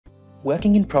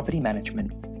Working in property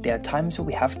management, there are times where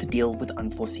we have to deal with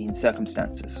unforeseen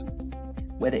circumstances.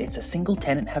 Whether it's a single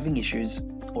tenant having issues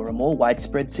or a more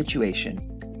widespread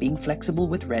situation, being flexible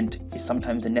with rent is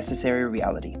sometimes a necessary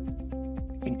reality.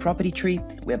 In Property Tree,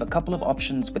 we have a couple of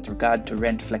options with regard to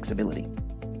rent flexibility.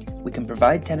 We can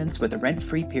provide tenants with a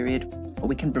rent-free period, or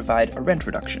we can provide a rent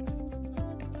reduction.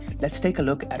 Let's take a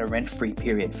look at a rent-free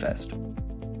period first.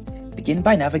 Begin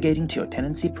by navigating to your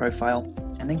tenancy profile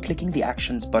and then clicking the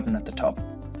Actions button at the top.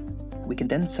 We can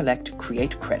then select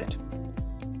Create Credit.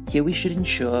 Here we should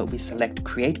ensure we select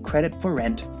Create Credit for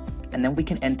Rent, and then we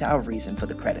can enter our reason for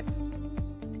the credit.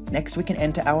 Next, we can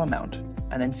enter our amount,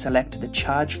 and then select the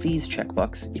Charge Fees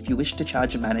checkbox if you wish to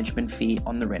charge a management fee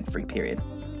on the rent-free period.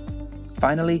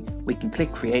 Finally, we can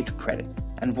click Create Credit,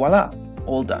 and voila,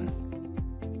 all done.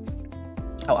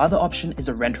 Our other option is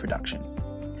a rent reduction.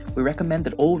 We recommend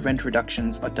that all rent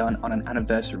reductions are done on an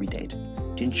anniversary date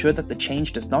to ensure that the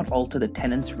change does not alter the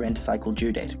tenant's rent cycle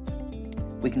due date.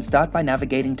 We can start by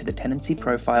navigating to the tenancy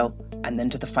profile and then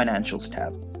to the Financials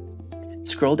tab.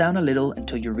 Scroll down a little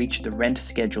until you reach the Rent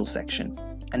Schedule section,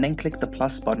 and then click the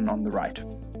plus button on the right.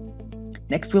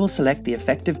 Next, we will select the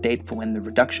effective date for when the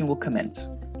reduction will commence,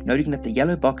 noting that the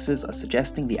yellow boxes are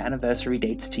suggesting the anniversary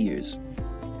dates to use.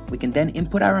 We can then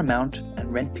input our amount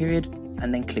and rent period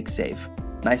and then click Save.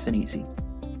 Nice and easy.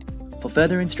 For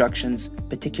further instructions,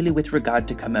 particularly with regard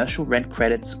to commercial rent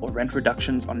credits or rent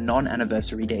reductions on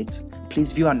non-anniversary dates,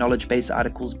 please view our knowledge base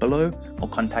articles below or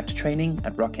contact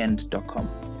training@rockend.com.